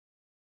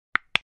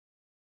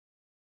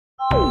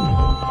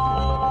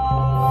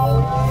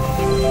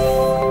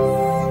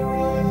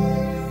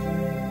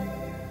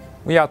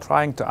We are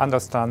trying to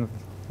understand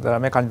the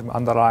mechanism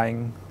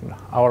underlying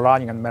our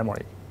learning and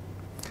memory.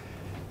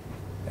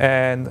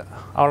 And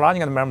our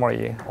learning and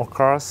memory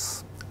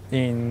occurs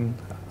in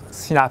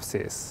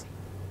synapses,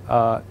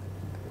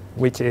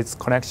 which is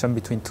connection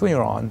between two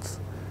neurons.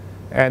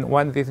 And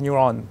when these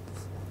neurons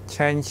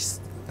change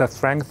the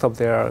strength of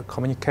their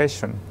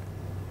communication,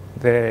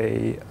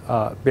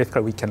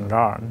 basically we can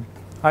learn.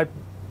 I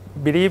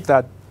believe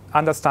that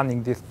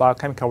understanding this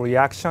biochemical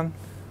reaction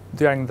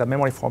during the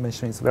memory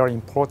formation is very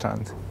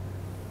important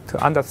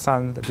to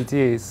understand the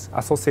disease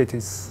associated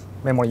with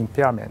memory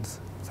impairments,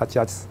 such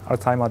as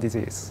Alzheimer's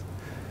disease.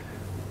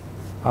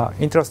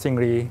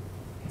 Interestingly,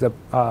 the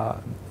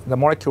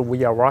molecule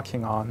we are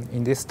working on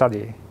in this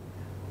study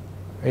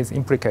is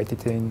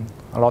implicated in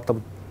a lot of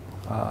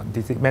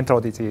mental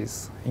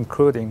disease,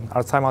 including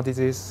Alzheimer's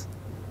disease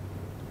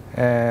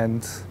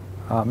and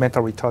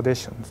mental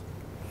retardation.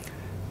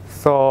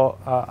 So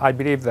I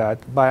believe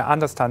that by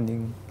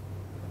understanding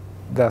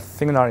the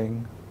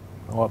signaling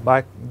or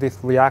by this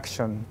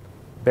reaction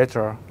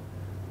better,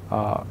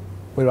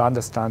 we'll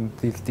understand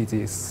this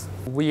disease.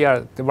 We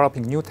are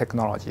developing new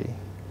technology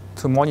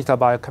to monitor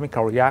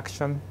biochemical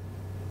reaction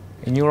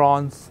in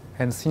neurons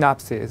and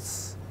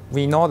synapses.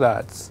 We know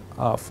that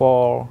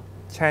for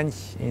change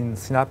in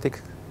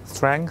synaptic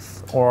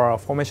strength or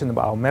formation of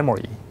our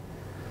memory,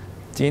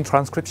 gene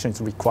transcription is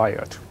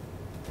required.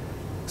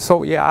 So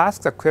we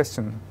ask the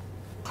question,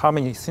 how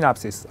many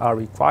synapses are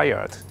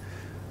required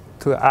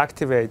to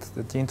activate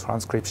the gene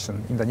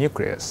transcription in the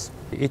nucleus?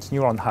 Each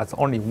neuron has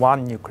only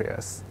one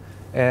nucleus,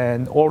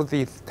 and all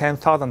these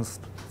 10,000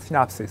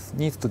 synapses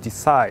need to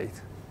decide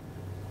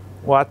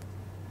what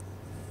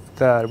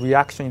the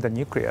reaction in the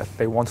nucleus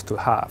they want to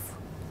have.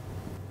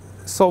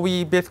 So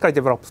we basically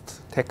developed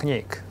a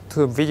technique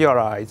to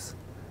visualize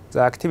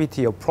the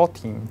activity of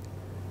protein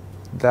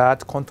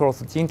that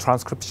controls gene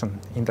transcription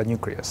in the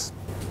nucleus.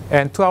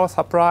 And to our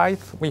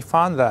surprise, we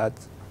found that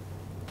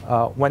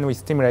when we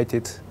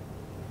stimulated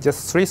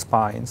just 3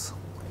 spines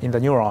in the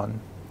neuron,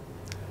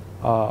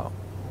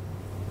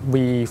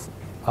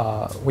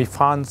 we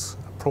found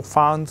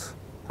profound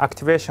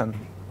activation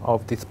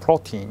of this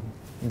protein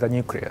in the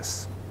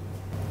nucleus.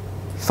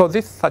 So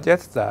this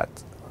suggests that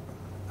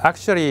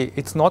actually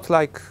it's not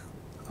like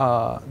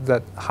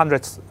the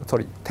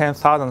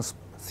 10,000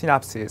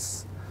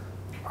 synapses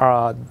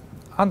are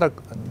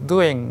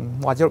doing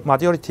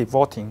majority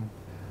voting,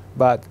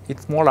 but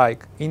it's more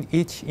like in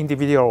each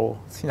individual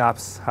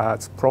synapse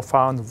has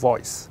profound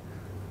voice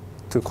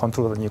to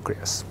control the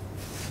nucleus.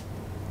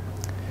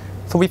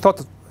 So we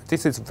thought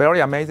this is very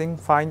amazing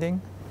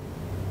finding,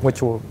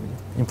 which will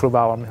improve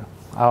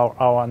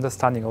our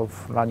understanding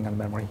of learning and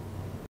memory.